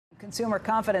Consumer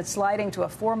confidence sliding to a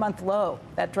 4-month low.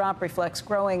 That drop reflects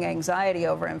growing anxiety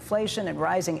over inflation and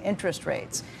rising interest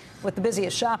rates. With the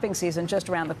busiest shopping season just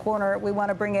around the corner, we want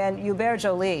to bring in Hubert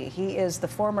Joly. He is the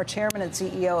former chairman and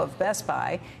CEO of Best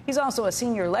Buy. He's also a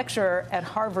senior lecturer at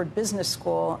Harvard Business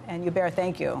School. And Hubert,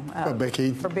 thank you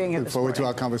Becky, for being here this morning. Look forward to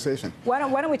our conversation. Why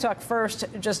don't we talk first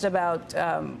just about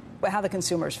how the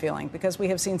consumer is feeling? Because we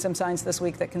have seen some signs this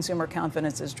week that consumer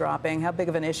confidence is dropping. How big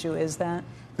of an issue is that?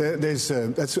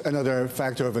 That's another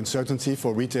factor of uncertainty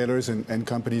for retailers and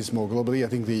companies more globally. I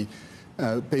think the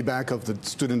payback of the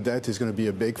student debt is going to be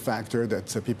a big factor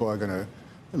that people are going to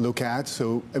look at.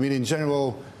 So, I mean, in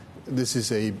general, this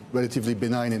is a relatively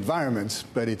benign environment,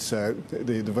 but it's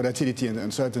the volatility and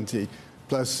uncertainty.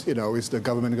 Plus, is the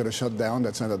government going to shut down?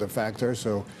 That's another factor.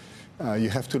 So you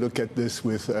have to look at this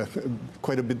with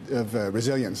quite a bit of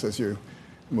resilience as you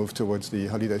move towards the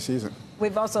holiday season.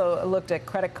 We've also looked at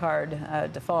credit card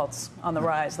defaults on the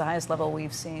rise, the highest level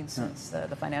we've seen since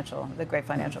the great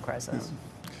financial crisis. Yeah.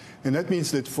 And that means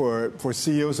that for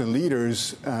CEOs and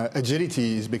leaders,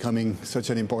 agility is becoming such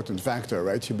an important factor,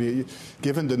 right?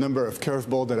 Given the number of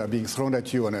curveballs that are being thrown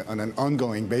at you on an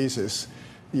ongoing basis,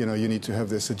 you need to have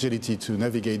this agility to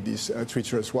navigate these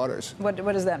treacherous waters. What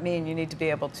does that mean? You need to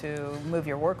be able to move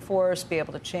your workforce, be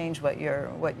able to change what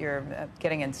you're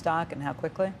getting in stock and how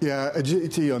quickly? Yeah,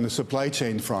 agility on the supply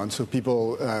chain front. So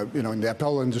people, in the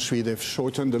apparel industry, they've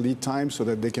shortened the lead time so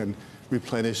that they can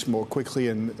replenish more quickly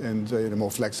and in a more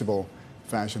flexible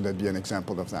fashion. That'd be an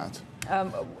example of that.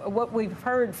 What we've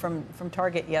heard from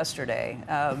Target yesterday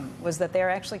was that they're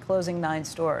actually closing 9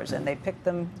 stores, and they picked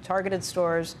them targeted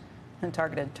stores and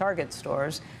targeted Target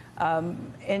stores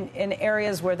in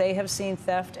areas where they have seen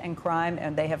theft and crime,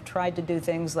 and they have tried to do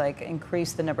things like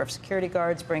increase the number of security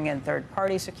guards, bring in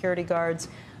third-party security guards,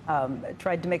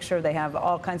 tried to make sure they have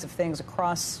all kinds of things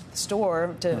across the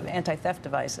store to anti-theft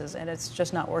devices, and it's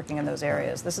just not working in those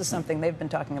areas. This is something they've been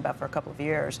talking about for a couple of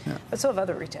years, but so have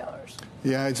other retailers.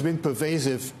 Yeah, it's been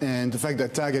pervasive, and the fact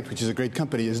that Target, which is a great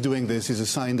company, is doing this is a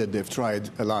sign that they've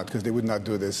tried a lot, because they would not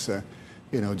do this,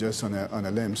 just on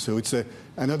a limb. So it's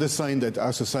another sign that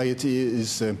our society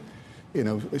is,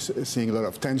 seeing a lot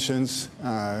of tensions.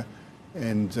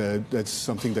 And that's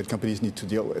something that companies need to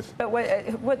deal with. But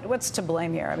what's to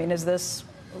blame here? I mean, is this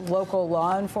local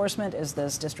law enforcement? Is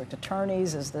this district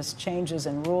attorneys? Is this changes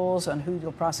in rules on who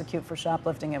you'll prosecute for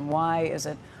shoplifting and why? Is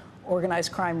it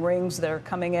organized crime rings that are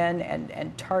coming in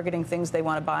and targeting things they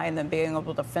want to buy and then being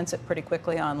able to fence it pretty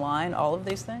quickly online? All of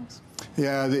these things?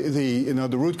 Yeah,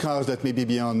 the root cause that may be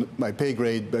beyond my pay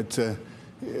grade, but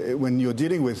when you're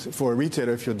dealing with, for a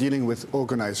retailer, if you're dealing with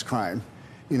organized crime,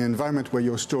 in an environment where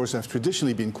your stores have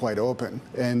traditionally been quite open,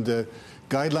 and the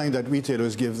guideline that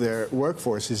retailers give their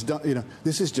workforce is,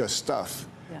 this is just stuff.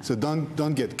 Yeah. So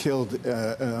don't get killed,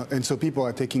 and so people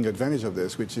are taking advantage of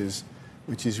this, which is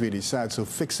really sad. So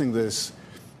fixing this,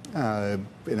 I'm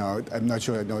not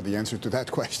sure I know the answer to that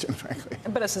question, frankly.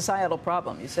 But a societal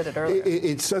problem. You said it earlier.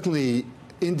 It certainly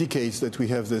indicates that we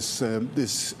have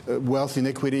this wealth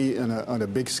inequity on a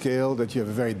big scale. That you have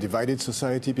a very divided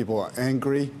society. People are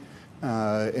angry.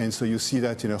 And so you see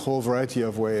that in a whole variety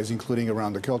of ways, including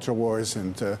around the culture wars.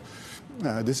 And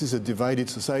this is a divided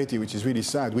society, which is really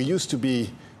sad. We used to be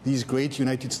these great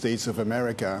United States of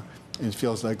America. And it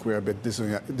feels like we're a bit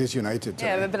disunited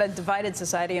today. Yeah, but a divided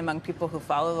society among people who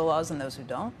follow the laws and those who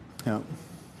don't?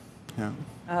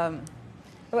 Yeah.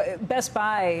 Best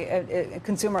Buy,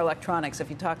 consumer electronics, if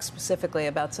you talk specifically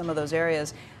about some of those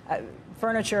areas,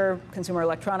 furniture, consumer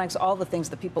electronics, all the things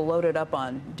that people loaded up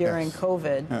on during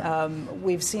COVID,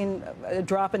 we've seen a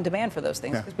drop in demand for those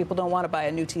things because people don't want to buy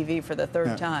a new TV for the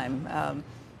third time.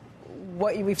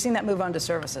 We've seen that move on to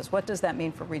services. What does that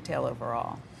mean for retail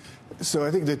overall? So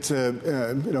I think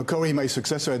that Corey, my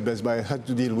successor at Best Buy, had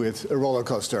to deal with a roller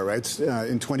coaster, right?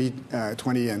 In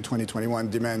 2020 and 2021,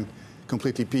 demand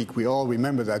completely peaked. We all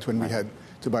remember that when we had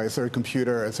to buy a third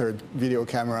computer, a third video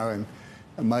camera, and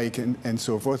a mic, and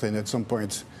so forth. And at some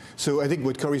point, so I think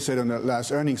what Corey said on the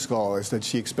last earnings call is that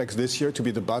she expects this year to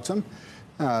be the bottom,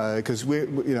 because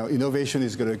innovation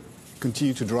is going to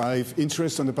continue to drive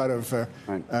interest on the part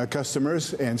of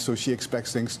customers, and so she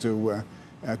expects things to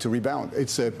rebound.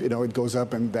 It's it goes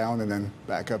up and down and then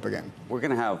back up again. We're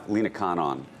going to have Lena Khan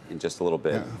on in just a little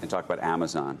bit and talk about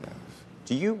Amazon. Yeah.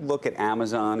 Do you look at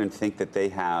Amazon and think that they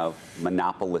have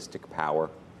monopolistic power?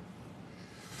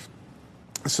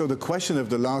 So the question of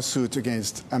the lawsuit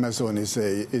against Amazon is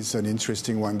an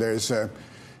interesting one. There's I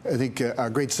think our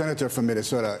great senator from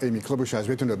Minnesota, Amy Klobuchar, has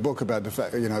written a book about the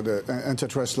fact, the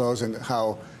antitrust laws and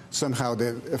how somehow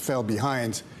they fell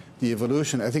behind the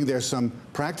evolution. I think there are some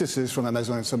practices from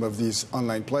Amazon and some of these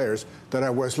online players that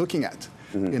are worth looking at.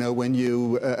 You know, when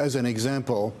you, as an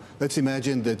example, let's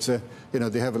imagine that, you know,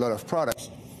 they have a lot of products.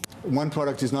 One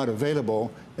product is not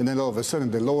available, and then all of a sudden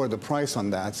they lower the price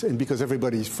on that, and because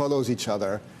everybody follows each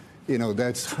other, you know,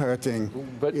 that's hurting.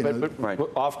 But Right.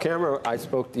 off camera, I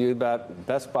spoke to you about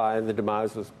Best Buy, and the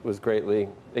demise was greatly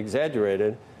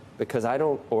exaggerated because I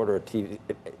don't order a TV.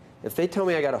 If they tell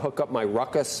me I got to hook up my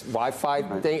Ruckus Wi-Fi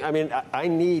thing, I mean, I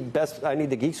need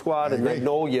the Geek Squad and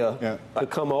Magnolia to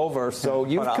come over. So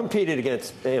you've competed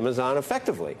against Amazon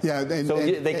effectively. Yeah,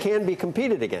 they can be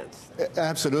competed against.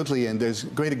 Absolutely, and there's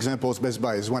great examples. Best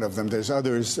Buy is one of them. There's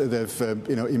others that have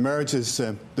you know, emerged as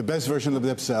the best version of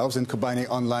themselves and combining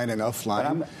online and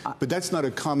offline. But that's not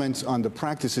a comment on the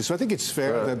practices. So I think it's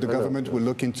fair that the government will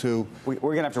look into. We're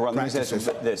going to have to run. Let me say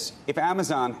this: if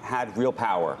Amazon had real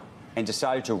power and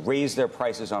decided to raise their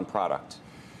prices on product,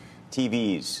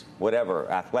 TVs,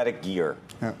 whatever, athletic gear,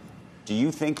 do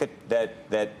you think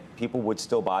that people would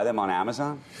still buy them on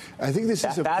Amazon? I think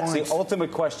that's the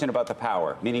ultimate question about the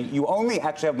power, meaning you only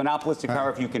actually have monopolistic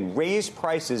power if you can raise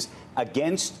prices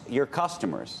against your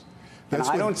customers. And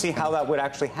I don't see how that would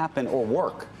actually happen or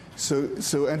work.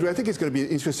 So Andrew, I think it's going to be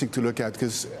interesting to look at,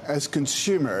 because as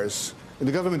consumers, and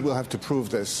the government will have to prove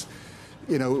this,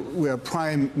 you know, we are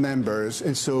Prime members,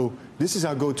 and so this is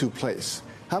our go-to place.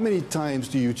 How many times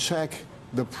do you check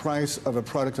the price of a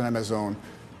product on Amazon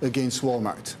against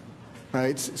Walmart,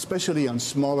 right? Especially on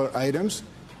smaller items.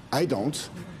 I don't,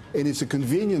 and it's a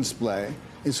convenience play.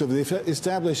 And so they've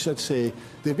established, let's say,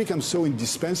 they've become so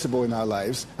indispensable in our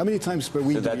lives. How many times per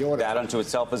week do we order? That unto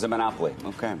itself is a monopoly.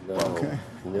 Okay.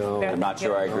 No. I'm not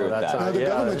sure I agree with that. Now, the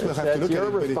government will have to look at it. That's your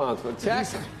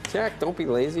responsibility. Check. Don't be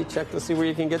lazy. Check to see where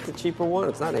you can get the cheaper one.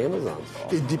 It's not Amazon's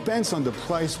fault. It depends on the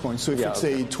price point. So if it's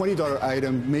a $20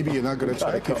 item, maybe you're not going to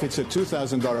check. If it's a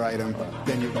 $2,000 item,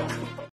 then you